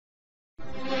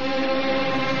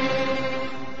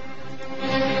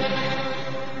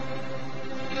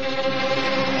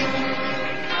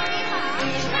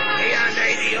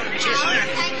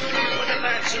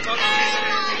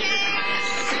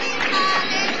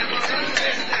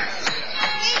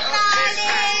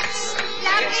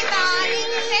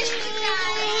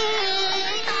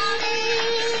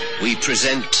we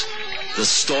present the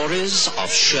stories of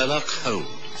Sherlock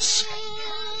Holmes.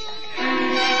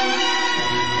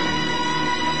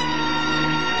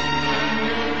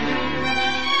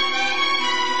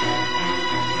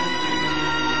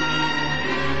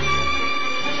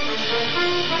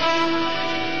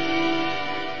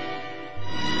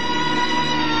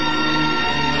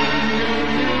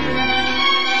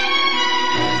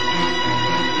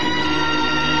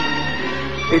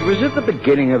 It was at the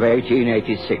beginning of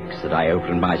 1886 that I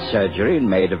opened my surgery in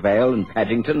Maida Vale in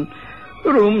Paddington.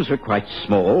 The rooms were quite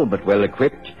small but well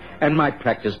equipped, and my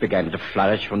practice began to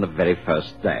flourish from the very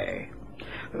first day.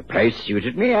 The place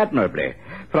suited me admirably,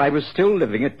 for I was still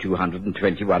living at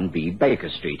 221B Baker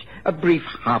Street, a brief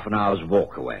half an hour's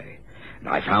walk away, and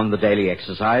I found the daily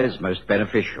exercise most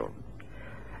beneficial.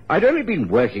 I'd only been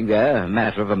working there a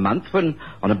matter of a month when,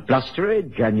 on a blustery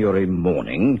January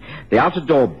morning, the outer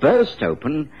door burst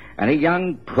open and a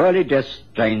young, poorly dressed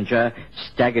stranger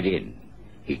staggered in.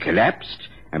 He collapsed,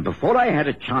 and before I had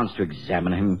a chance to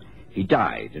examine him, he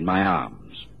died in my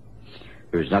arms.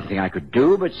 There was nothing I could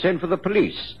do but send for the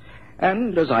police,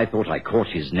 and, as I thought I caught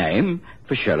his name,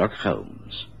 for Sherlock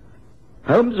Holmes.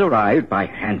 Holmes arrived by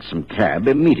hansom cab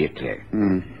immediately.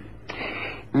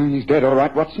 He's dead all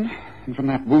right, Watson. And from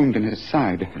that wound in his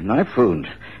side. A knife wound.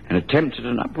 An attempt at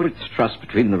an upward thrust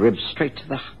between the ribs straight to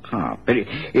the heart. But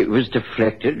it was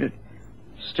deflected, but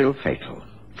still fatal.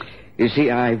 You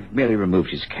see, I've merely removed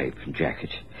his cape and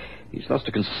jacket. He's lost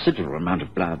a considerable amount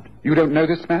of blood. You don't know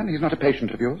this man? He's not a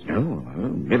patient of yours? No,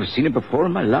 I've never seen him before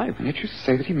in my life. And yet you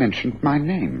say that he mentioned my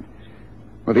name.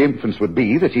 Well, the inference would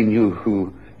be that he knew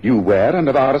who you were and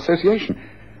of our association.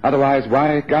 Otherwise,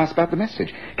 why gasp out the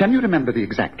message? Can you remember the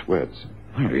exact words?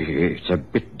 Well, it's a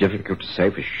bit difficult to say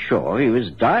for sure. He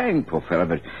was dying, poor fellow,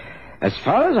 but as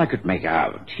far as I could make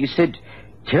out, he said,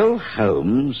 "Tell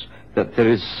Holmes that there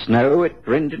is snow at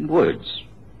Brendan Woods."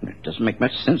 It doesn't make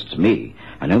much sense to me.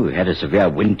 I know we had a severe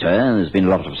winter and there's been a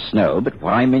lot of snow, but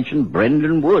why mention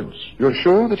Brendan Woods? You're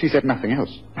sure that he said nothing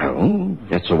else? No,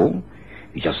 that's all.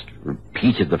 He just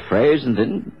repeated the phrase and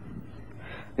then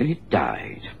he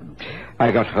died.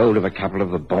 I got hold of a couple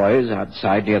of the boys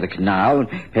outside near the canal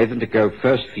and paid them to go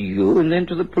first for you and then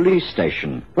to the police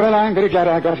station. Well, I'm very glad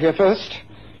I got here first.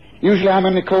 Usually I'm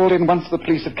only called in once the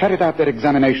police have carried out their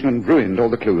examination and ruined all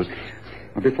the clues.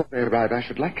 Well, before they arrive, I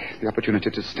should like the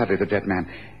opportunity to study the dead man.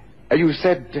 You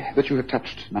said that you had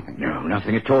touched nothing. No,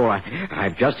 nothing at all.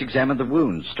 I've just examined the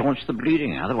wound, staunched the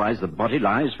bleeding. Otherwise, the body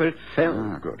lies where it fell.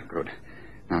 Ah, good.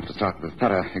 Now, to start with a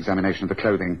thorough examination of the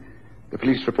clothing. The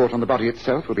police report on the body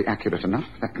itself will be accurate enough.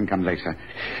 That can come later.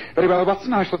 Very well,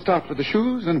 Watson, I shall start with the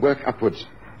shoes and work upwards.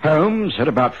 Holmes had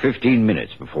about 15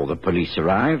 minutes before the police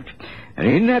arrived, and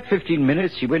in that 15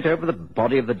 minutes he went over the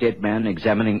body of the dead man,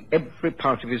 examining every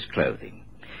part of his clothing.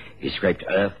 He scraped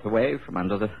earth away from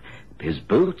under his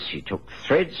boots. He took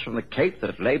threads from the cape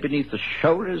that lay beneath the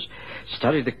shoulders,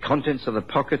 studied the contents of the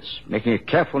pockets, making a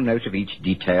careful note of each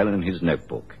detail in his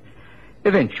notebook.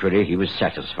 Eventually, he was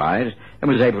satisfied and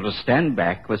was able to stand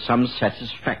back with some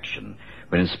satisfaction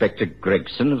when Inspector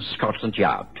Gregson of Scotland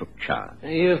Yard took charge.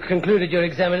 You've concluded your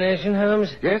examination,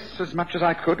 Holmes? Yes, as much as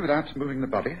I could without moving the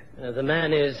body. The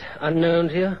man is unknown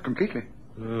to you? Completely.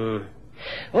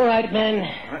 All right, men.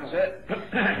 That's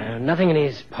it. Nothing in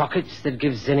his pockets that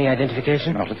gives any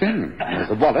identification? Not a thing. There's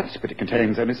a wallet, but it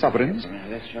contains only sovereigns.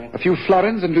 That's right. A few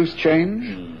florins and loose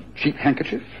change. Cheap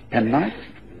handkerchief, penknife,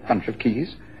 bunch of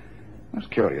keys. That's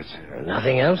curious.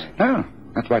 Nothing else? No,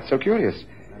 that's why it's so curious.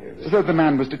 It's as though the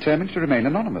man was determined to remain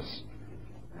anonymous.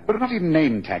 There are not even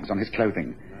name tags on his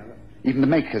clothing. Even the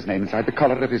maker's name inside the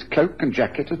collar of his cloak and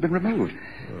jacket has been removed.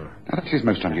 Now, that is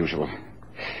most unusual.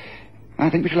 I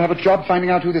think we shall have a job finding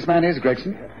out who this man is,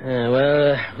 Gregson.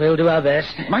 We'll do our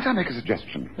best. Might I make a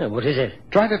suggestion? What is it?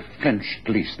 Try the French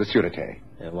police, the Sûreté.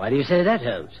 Why do you say that,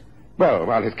 Holmes? Well,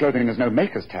 while his clothing has no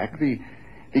maker's tag, the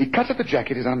cut of the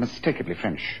jacket is unmistakably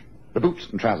French. The boots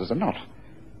and trousers are not.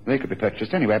 They could be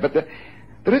purchased anywhere, but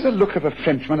there is a look of a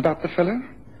Frenchman about the fellow.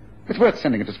 It's worth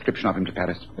sending a description of him to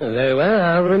Paris. Very well,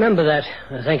 I'll remember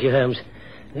that. Thank you, Holmes.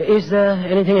 Is there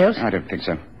anything else? I don't think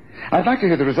so. I'd like to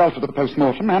hear the result of the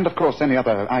post-mortem and, of course, any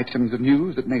other items of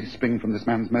news that may spring from this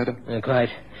man's murder. Quite.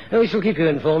 We shall keep you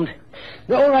informed.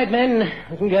 All right, men.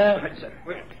 We can go.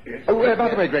 By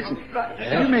the way, Gregson,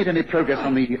 have you made any progress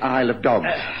on the Isle of Dogs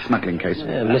smuggling case?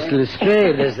 Mr.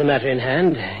 Lestrade is the matter in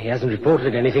hand. He hasn't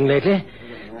reported anything lately.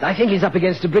 I think he's up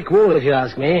against a brick wall, if you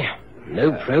ask me.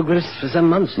 No progress for some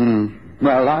months.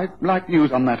 Well, I'd like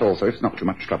news on that also, if it's not too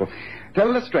much trouble. Tell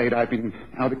Lestrade I'll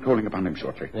be calling upon him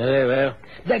shortly. Very well.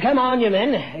 Come on, you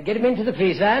men. Get him into the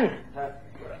police van.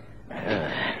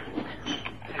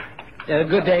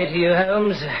 Good day to you,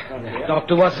 Holmes.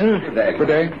 Dr. Watson. Good day. Good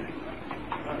day.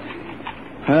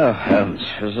 Oh, Holmes,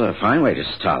 it was a fine way to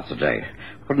start the day.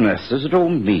 What on earth does it all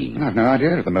mean? I've no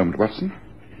idea at the moment, Watson.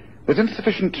 There's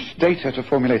insufficient data to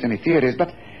formulate any theories,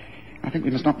 but I think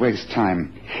we must not waste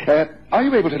time. Are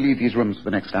you able to leave these rooms for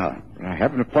the next hour? I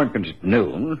have an appointment at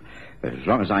noon. As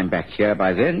long as I'm back here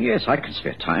by then, yes, I can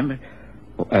spare time.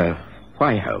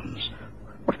 Why, Holmes?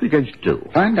 What are we going to do?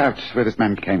 Find out where this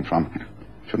man came from.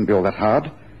 Shouldn't be all that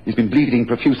hard. He's been bleeding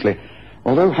profusely.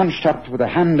 Although hunched up with a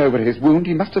hand over his wound,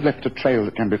 he must have left a trail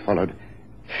that can be followed.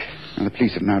 And the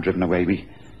police have now driven away. We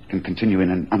can continue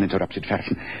in an uninterrupted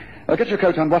fashion. Get your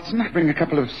coat on, Watson. Bring a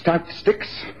couple of stout sticks.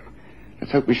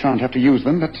 Let's hope we shan't have to use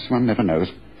them, but one never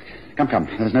knows. Come.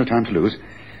 There's no time to lose.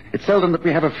 It's seldom that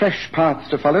we have a fresh path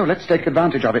to follow. Let's take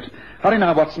advantage of it. Hurry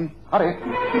now, Watson. Hurry.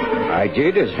 I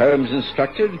did as Holmes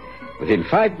instructed. Within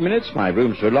 5 minutes, my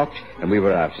rooms were locked, and we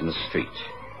were out in the street.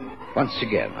 Once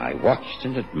again, I watched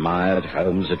and admired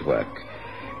Holmes at work.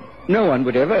 No one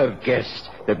would ever have guessed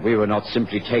that we were not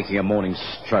simply taking a morning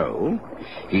stroll.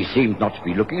 He seemed not to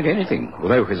be looking at anything,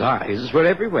 although his eyes were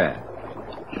everywhere.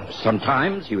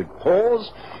 Sometimes he would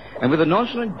pause, and with a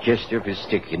nonchalant gesture of his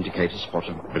stick indicate a spot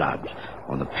of blood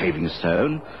on the paving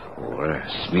stone or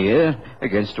a smear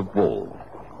against a wall.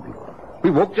 We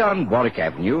walked down Warwick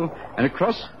Avenue and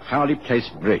across Harley Place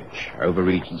Bridge over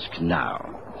Regent's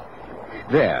Canal.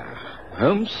 There,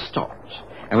 Holmes stopped,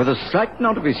 and with a slight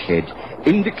nod of his head,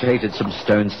 indicated some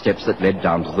stone steps that led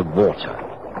down to the water.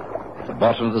 At the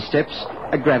bottom of the steps,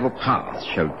 a gravel path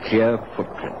showed clear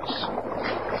footprints.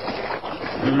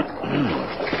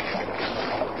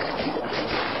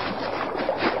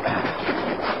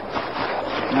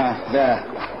 There.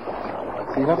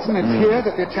 See, Watson, it's here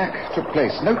that the attack took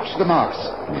place. Note the marks.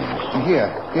 And here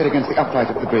against the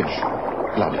upright of the bridge.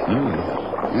 Blood.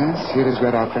 Yes, here is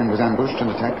where our friend was ambushed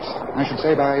and attacked. I should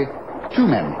say by 2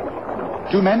 men.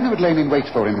 2 men who had lain in wait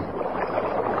for him.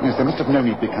 Yes, they must have known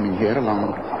he'd be coming here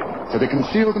along. So they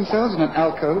concealed themselves in an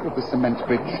alcove of the cement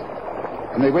bridge.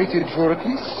 And they waited for at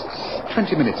least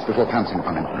 20 minutes before pouncing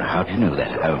upon him. How do you know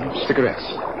that, Holmes? Cigarettes.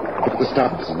 Look at the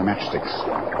stubs and the matchsticks.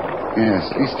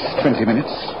 Yes, at least 20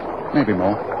 minutes. Maybe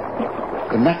more.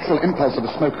 The natural impulse of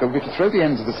a smoker would be to throw the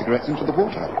ends of the cigarettes into the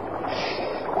water.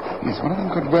 Yes, one of them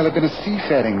could well have been a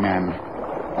seafaring man.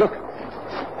 Look,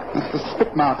 that's the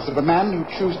spit marks of the man who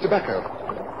chews tobacco.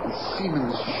 And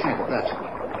seaman's shed,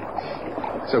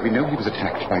 that. So we know he was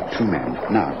attacked by 2 men.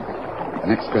 Now, the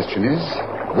next question is,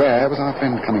 where was our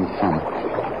friend coming from?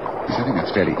 Yes, I think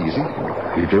that's fairly easy.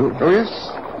 You do? Oh, yes.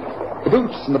 The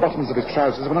boots and the bottoms of his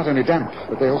trousers were not only damp,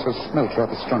 but they also smelt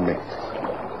rather strongly.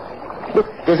 Look,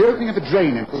 there's the opening of the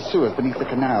drain into the sewers beneath the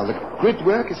canal. The grid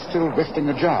work is still resting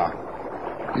ajar.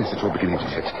 Yes, it's all beginning to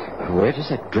fit. Where does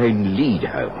that drain lead,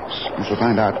 Holmes? We shall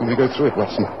find out when we go through it,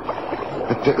 Watson.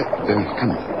 But,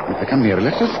 if they come nearer,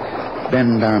 let us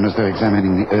bend down as though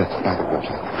examining the earth by the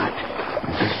water. Right.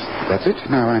 That's it.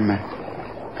 Now I'm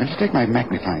going to take my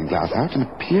magnifying glass out and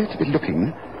appear to be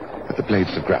looking at the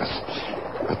blades of grass.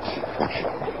 But watch.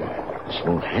 A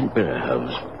small hand-mirror,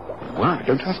 Holmes. Why?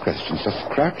 Don't ask questions. Just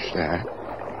crouch there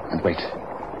and wait.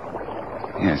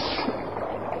 Yes,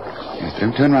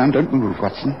 don't turn around. Don't move,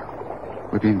 Watson.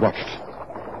 We're being watched.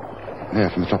 There,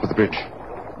 from the top of the bridge.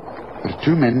 There are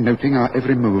 2 men noting our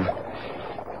every move.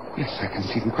 Yes, I can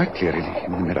see them quite clearly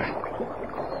in the mirror.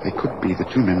 They could be the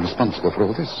 2 men responsible for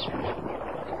all this.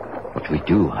 What do we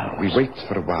do, Holmes? We wait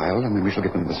for a while, and then we shall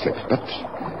give them the slip. But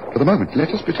for the moment, let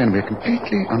us pretend we're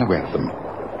completely unaware of them.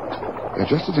 They're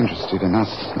just as interested in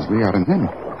us as we are in them.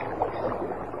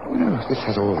 You know, this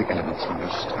has all the elements of a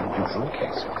most unusual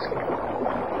case.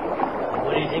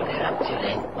 What do you think they're up to,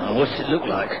 then? Well, what's it look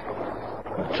like?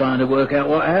 We're trying to work out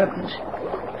what happened.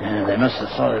 They must have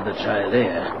followed the trail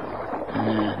there.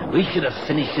 We should have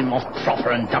finished him off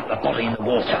proper and dumped the body in the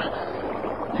water.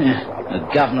 The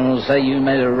governor will say you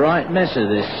made a right mess of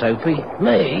this, Soapy.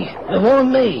 Me? Why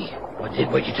me? I did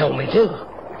what you told me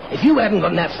to. If you hadn't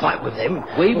got in that fight with him...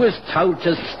 We was told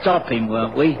to stop him,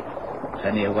 weren't we?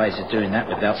 Plenty of ways of doing that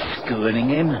without schooling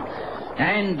him.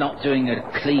 And not doing a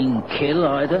clean kill,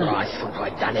 either. I thought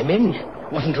I'd done him in.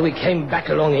 Wasn't until we came back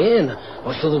along here and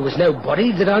I saw there was no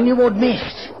body that I knew I'd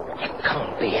missed. It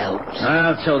can't be helped.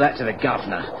 I'll tell that to the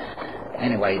governor.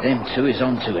 Anyway, them 2 is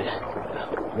on to it.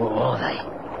 What are they?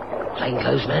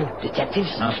 Plainclothesmen?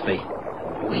 Detectives? Must be.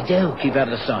 We do. Keep out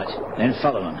of the sight, then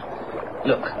follow them.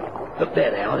 Look,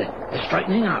 there they are. They're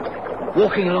straightening up.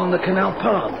 Walking along the canal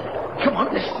path. Come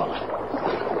on, let's follow.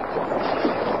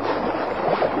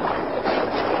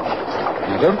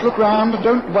 Now, don't look round.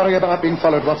 Don't worry about being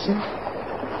followed, Watson.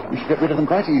 We should get rid of them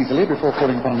quite easily before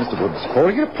calling upon Mr. Woods.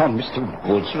 Calling upon Mr.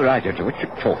 Woods? Well, I don't know what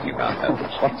you're talking about,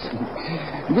 Holmes. Watson,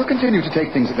 we'll continue to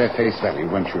take things at their face value,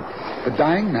 won't you? The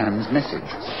dying man's message.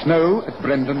 Snow at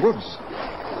Brendan Woods.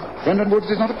 Brendan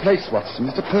Woods is not a place, Watson.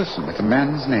 It's a person. It's a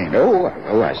man's name. Oh,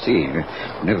 I see.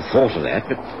 Never thought of that,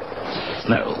 but...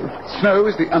 Snow. Snow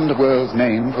is the underworld's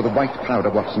name for the white powder,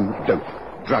 Watson. Dope.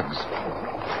 Drugs.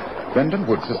 Brendan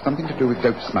Woods has something to do with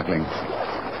dope smuggling.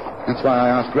 That's why I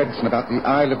asked Gregson about the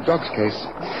Isle of Dogs case.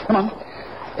 Come on.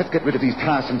 Let's get rid of these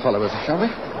tiresome followers, shall we?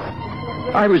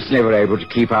 I was never able to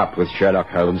keep up with Sherlock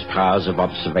Holmes' powers of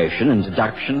observation and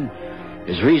deduction.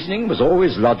 His reasoning was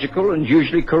always logical and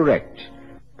usually correct,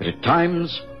 but at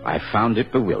times I found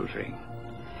it bewildering.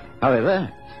 However,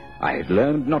 I had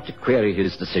learned not to query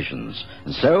his decisions,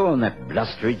 and so on that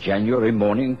blustery January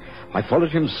morning, I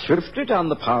followed him swiftly down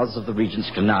the paths of the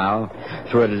Regent's Canal,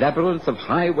 through a labyrinth of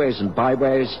highways and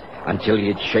byways, until he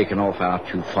had shaken off our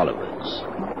two followers.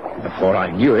 Before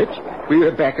I knew it, we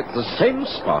were back at the same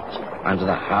spot under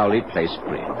the Howley Place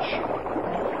Bridge.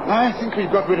 I think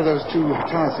we've got rid of those two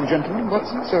tiresome gentlemen,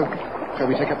 Watson, so shall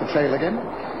we take up the trail again?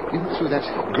 In through that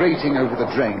grating over the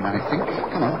drain, I think.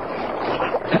 Come on.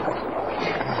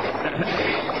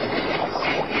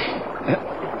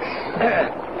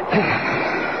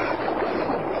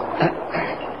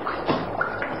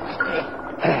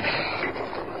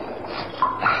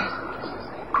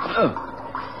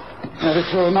 Now,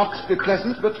 this will not be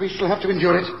pleasant, but we shall have to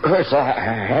endure it. Yes, a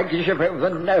handkerchief over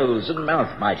the nose and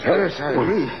mouth might help. Yes, I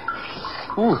agree.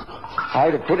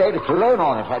 I'd have put eau de cologne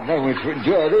on if I'd known we to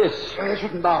endure this. It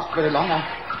shouldn't last very long.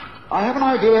 I have an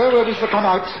idea where we shall come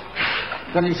out.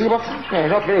 Can you see, Watson?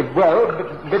 Not very well,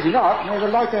 but maybe not. There's a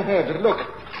light ahead. Look.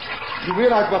 You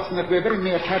realize, Watson, that we're very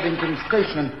near Paddington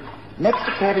Station, and next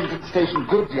to Paddington Station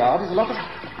goods yard is a lot of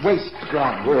waste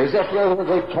ground. Well, is that where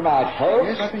they come out,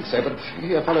 Holmes? Yes, I think so, but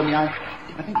here, follow me. I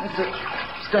think let's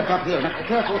step up here. Now,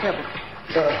 careful.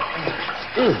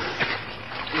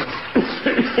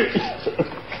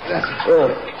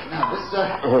 Now,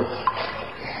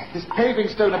 this paving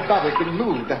stone above has been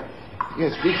moved.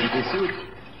 Yes, recently, so it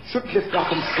should lift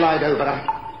up and slide over.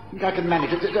 I think I can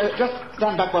manage it. Just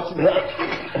stand back, Watson.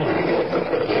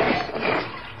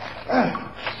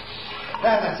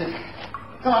 That's it.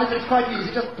 Come on, it's quite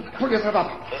easy. Just pull yourself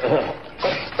up.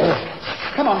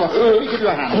 Come on, Watson. Let me give you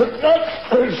a hand.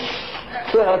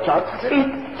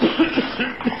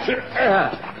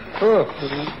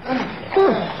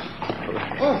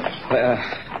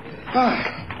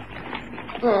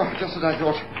 Just as I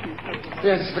thought.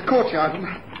 Yes, the courtyard.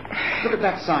 Look at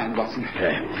that sign, Watson.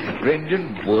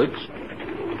 Brendan Woods,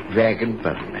 Dragon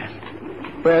Boatman.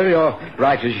 Well, you're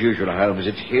right as usual, Holmes.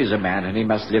 It is a man, and he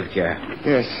must live here.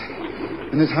 Yes.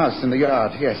 In this house in the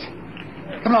yard, yes.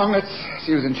 Come along, let's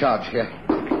see who's in charge here.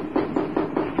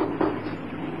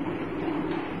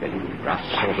 Very rough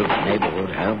sort of neighborhood,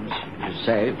 Holmes. You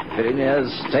say, very near the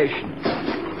station.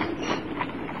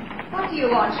 What do you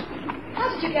want? How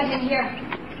did you get in here?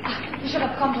 You should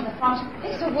have come to the front.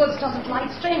 Mr. Woods doesn't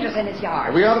like strangers in his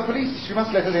yard. We are the police. You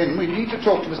must let us in. We need to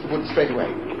talk to Mr. Woods straight away.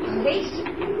 Police?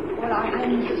 Well,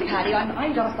 I'm Mrs. Paddy.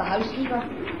 I'm just the housekeeper.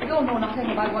 I don't know nothing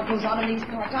about what goes on in these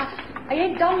parts. I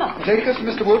ain't done nothing. Take us to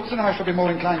Mr. Woods, and I shall be more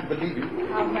inclined to believe you.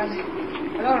 Oh,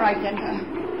 well, all right, then.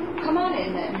 Come on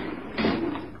in, then.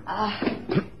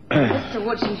 Mr.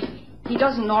 Woods, he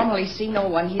doesn't normally see no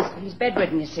one. He's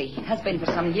bedridden, you see. He has been for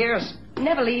some years.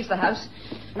 Never leaves the house.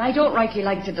 And I don't rightly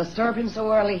like to disturb him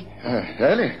so early.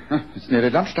 Early? It's nearly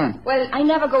lunchtime. Well, I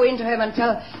never go into him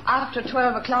until after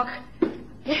 12 o'clock.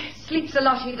 Sleeps a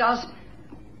lot, he does.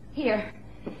 Here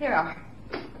are.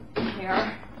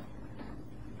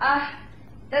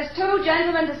 There's two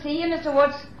gentlemen to see you, Mr.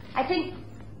 Woods. I think...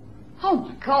 Oh,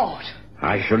 my God.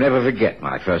 I shall never forget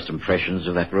my first impressions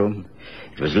of that room.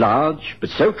 It was large, but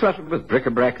so cluttered with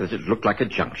bric-a-brac that it looked like a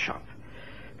junk shop.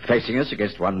 Facing us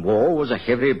against one wall was a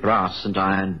heavy brass and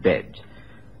iron bed.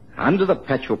 Under the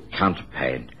patchwork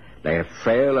counterpane lay a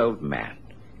frail old man.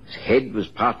 His head was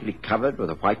partly covered with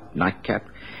a white nightcap.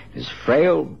 His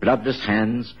frail, bloodless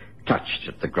hands touched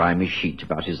at the grimy sheet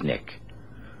about his neck.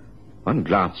 One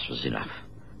glance was enough.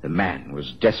 The man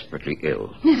was desperately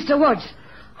ill. Mr. Woods!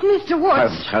 Mr.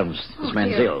 Woods! Holmes, this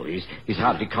man's ill. He's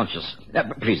hardly conscious.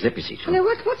 Please, let me see to him. Now,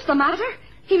 what's the matter?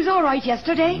 He was all right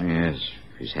yesterday. Yes,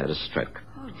 he's had a stroke.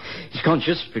 He's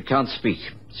conscious, but can't speak.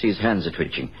 See, his hands are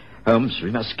twitching. Holmes,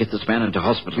 we must get this man into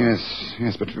hospital.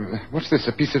 Yes, but what's this?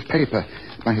 A piece of paper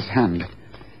by his hand.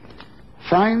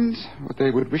 Find what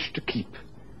they would wish to keep.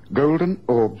 Golden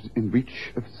orbs in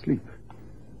reach of sleep.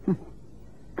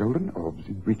 golden orbs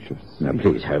in breeches. Now,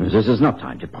 please, Holmes, this is not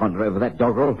time to ponder over that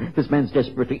doggerel. This man's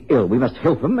desperately ill. We must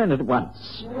help him, and at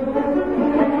once.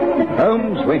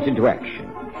 Holmes went into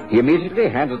action. He immediately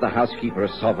handed the housekeeper a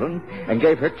sovereign and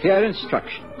gave her clear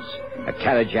instructions. A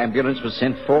carriage ambulance was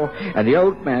sent for, and the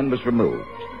old man was removed.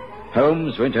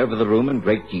 Holmes went over the room in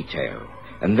great detail,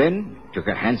 and then took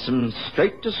a hansom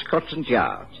straight to Scotland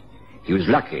Yard. He was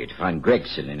lucky to find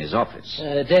Gregson in his office.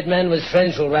 The dead man was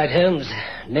French, all right, Holmes.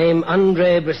 Name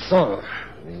André Bresson.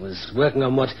 He was working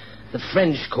on what the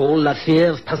French call La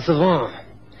Fièvre Passavant.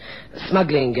 A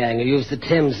smuggling gang who used the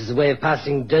Thames as a way of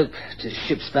passing dope to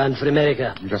ships bound for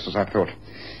America. Just as I thought.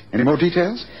 Any more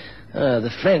details?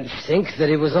 The French think that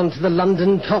he was onto the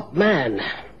London top man.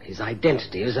 His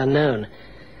identity is unknown.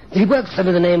 He works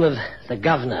under the name of the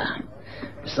Governor.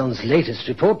 Bresson's latest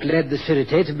report led the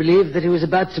Sûreté to believe that he was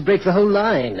about to break the whole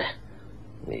line.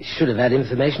 He should have had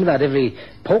information about every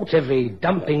port, every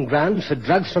dumping ground for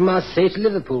drugs from Marseille to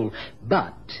Liverpool.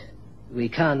 But we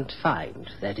can't find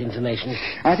that information.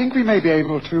 I think we may be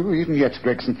able to, even yet,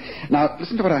 Gregson. Now,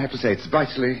 listen to what I have to say. It's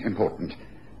vitally important.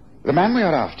 The man we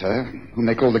are after, whom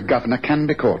they call the Governor, can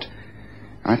be caught.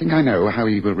 I think I know how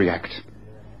he will react.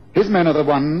 His men are the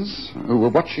ones who were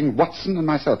watching Watson and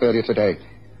myself earlier today.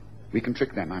 We can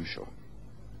trick them, I'm sure.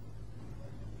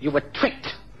 You were tricked.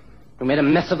 You made a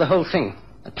mess of the whole thing.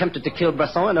 Attempted to kill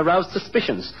Bresson and aroused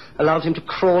suspicions. Allowed him to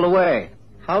crawl away.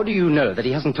 How do you know that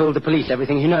he hasn't told the police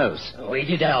everything he knows? We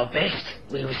did our best.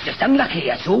 We was just unlucky,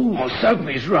 that's all. Well,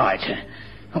 Soapy's right.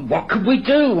 What could we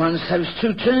do once those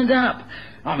two turned up?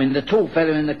 I mean, the tall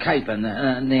fellow in the cape and the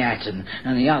hat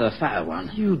and the other fatter one.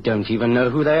 You don't even know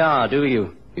who they are, do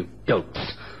you? You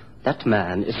dolts. That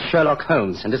man is Sherlock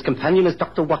Holmes, and his companion is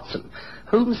Dr. Watson.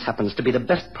 Holmes happens to be the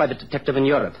best private detective in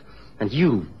Europe. And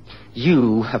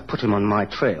you have put him on my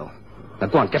trail. Now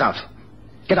go on, get out.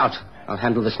 Get out. I'll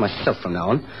handle this myself from now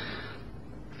on.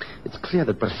 It's clear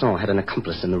that Bresson had an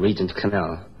accomplice in the Regent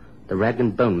Canal. The rag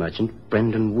and bone merchant,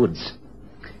 Brendan Woods.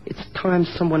 It's time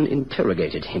someone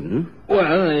interrogated him.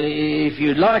 Well, if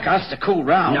you'd like us to call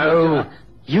round... No.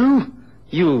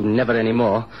 You never any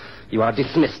more. You are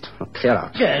dismissed. Now clear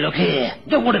out. Look here.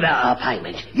 What about our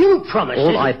payment? You promised...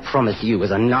 All I promise you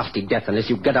is a nasty death unless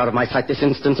you get out of my sight this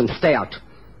instant and stay out.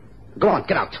 Go on,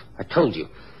 get out. I told you.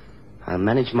 I'll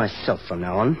manage myself from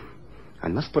now on. I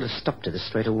must put a stop to this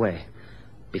straight away,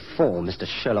 before Mr.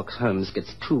 Sherlock Holmes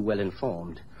gets too well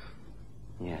informed.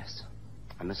 Yes,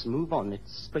 I must move on it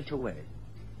straight away.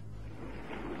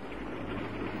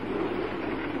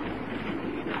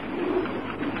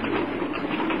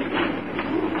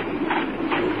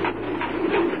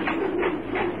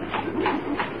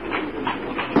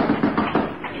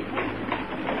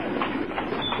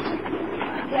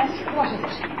 Yes, what is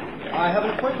it? I have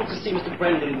an appointment to see Mr.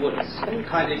 Brendan Woods. Can you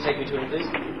kindly take me to him, please?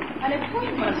 An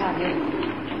appointment, have you?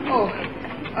 Oh,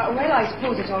 well, I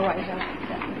suppose it's all right.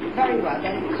 Very well,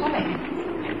 then. Coming.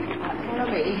 Follow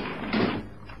me.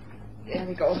 There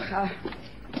we go.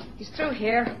 He's through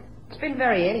here. He's been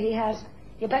very ill, he has.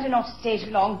 You better not stay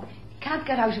too long. He can't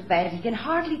get out of bed. He can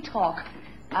hardly talk.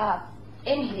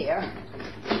 In here.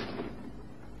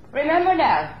 Remember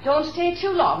now, don't stay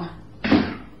too long.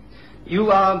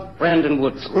 You are Brendan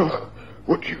Woods. Oh,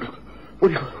 what do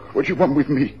you want with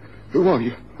me? Who are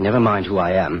you? Never mind who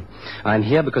I am. I'm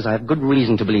here because I have good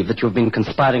reason to believe that you have been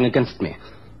conspiring against me.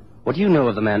 What do you know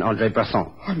of the man, André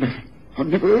Bresson? I've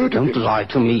never heard of him. Don't lie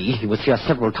to me. He was here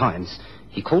several times.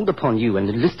 He called upon you and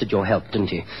enlisted your help, didn't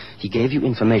he? He gave you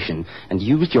information and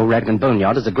used your rag and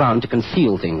boneyard as a ground to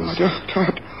conceal things.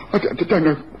 I don't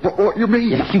know what you mean.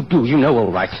 Yes, you do. You know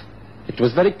all right. It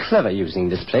was very clever using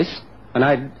this place.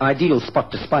 An ideal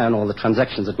spot to spy on all the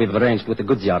transactions that we've arranged with the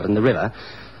goods yard and the river.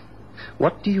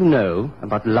 What do you know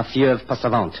about La Fièvre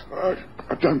Passavant?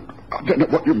 I don't know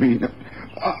what you mean.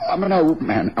 I'm an old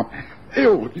man. I'm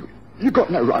ill. You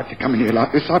got no right to come in here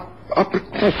like this.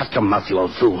 Shut your mouth, you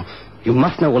old fool. You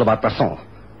must know all about Bresson.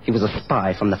 He was a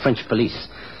spy from the French police,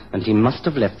 and he must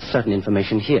have left certain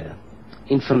information here.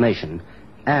 Information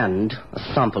and a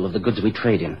sample of the goods we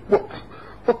trade in.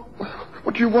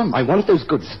 What do you want? I want those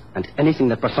goods and anything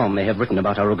that Bresson may have written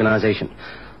about our organization.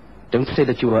 Don't say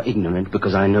that you are ignorant,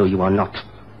 because I know you are not.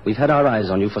 We've had our eyes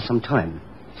on you for some time.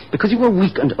 Because you were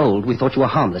weak and old, we thought you were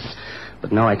harmless.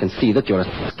 But now I can see that you're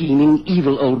a scheming,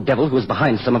 evil old devil who is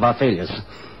behind some of our failures.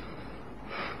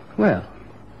 Well,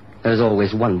 there's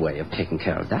always one way of taking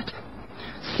care of that.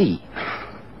 See,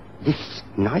 this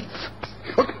knife?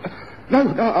 No,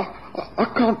 I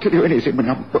can't tell you anything when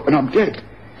I'm dead.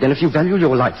 Then if you value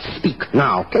your life, speak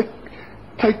now.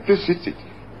 Take this.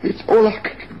 It's all I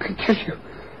can tell you.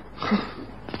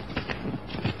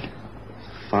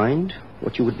 Find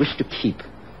what you would wish to keep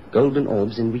Golden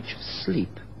orbs in reach of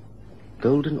sleep.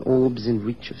 Golden orbs in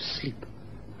reach of sleep.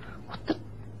 What the...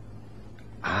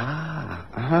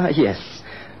 yes.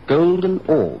 Golden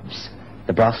orbs.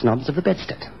 The brass knobs of the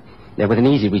bedstead. They're within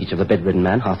easy reach of the bedridden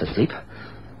man, half asleep.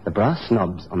 The brass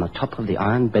knobs on the top of the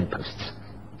iron bedposts.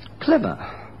 Clever.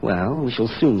 Well, we shall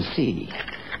soon see.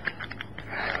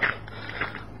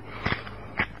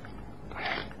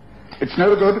 It's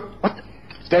no good. What?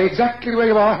 Stay exactly where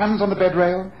you are, hands on the bed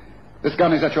rail. This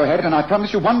gun is at your head, and I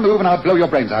promise you one move and I'll blow your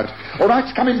brains out. All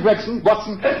right, come in, Gregson,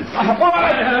 Watson. Right,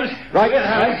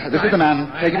 this is the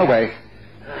man. Take him away.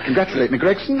 Congratulate me,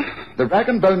 Gregson. The rag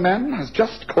and bone man has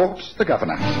just caught the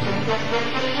governor.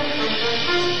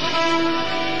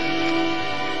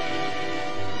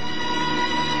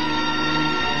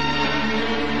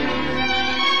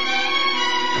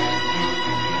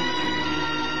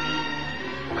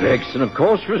 Gregson, of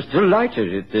course, was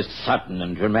delighted at this sudden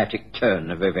and dramatic turn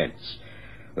of events.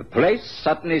 The place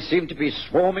suddenly seemed to be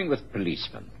swarming with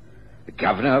policemen. The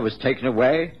governor was taken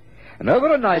away, and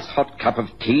over a nice hot cup of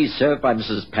tea served by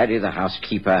Mrs. Paddy, the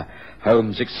housekeeper,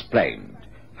 Holmes explained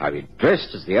how he'd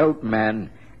dressed as the old man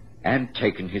and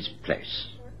taken his place.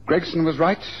 Gregson was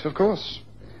right, of course.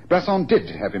 Bresson did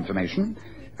have information,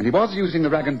 and he was using the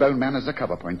rag and bone man as a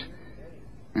cover point.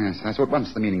 Yes, I saw at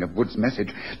once the meaning of Wood's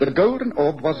message. The golden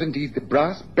orb was indeed the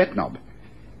brass bed knob.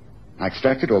 I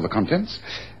extracted all the contents,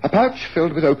 a pouch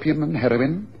filled with opium and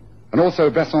heroin, and also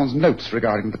Bresson's notes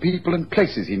regarding the people and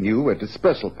places he knew were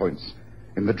dispersal points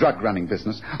in the drug-running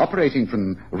business, operating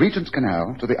from Regent's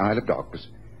Canal to the Isle of Dogs.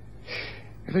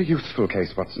 A very youthful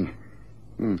case, Watson.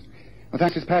 Well,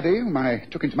 thanks to Paddy, whom I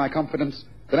took into my confidence,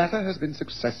 the matter has been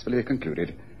successfully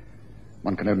concluded.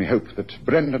 One can only hope that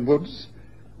Brendan Woods,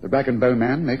 the rag and bone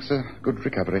man, makes a good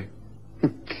recovery.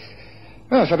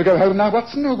 Well, shall we go home now,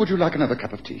 Watson, or would you like another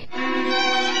cup of tea?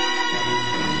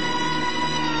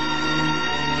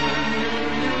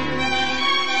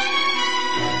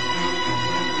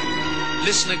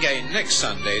 Listen again next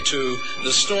Sunday to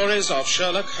The Stories of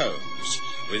Sherlock Holmes,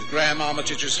 with Graham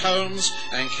Armitage as Holmes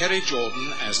and Kerry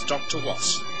Jordan as Dr.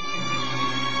 Watson.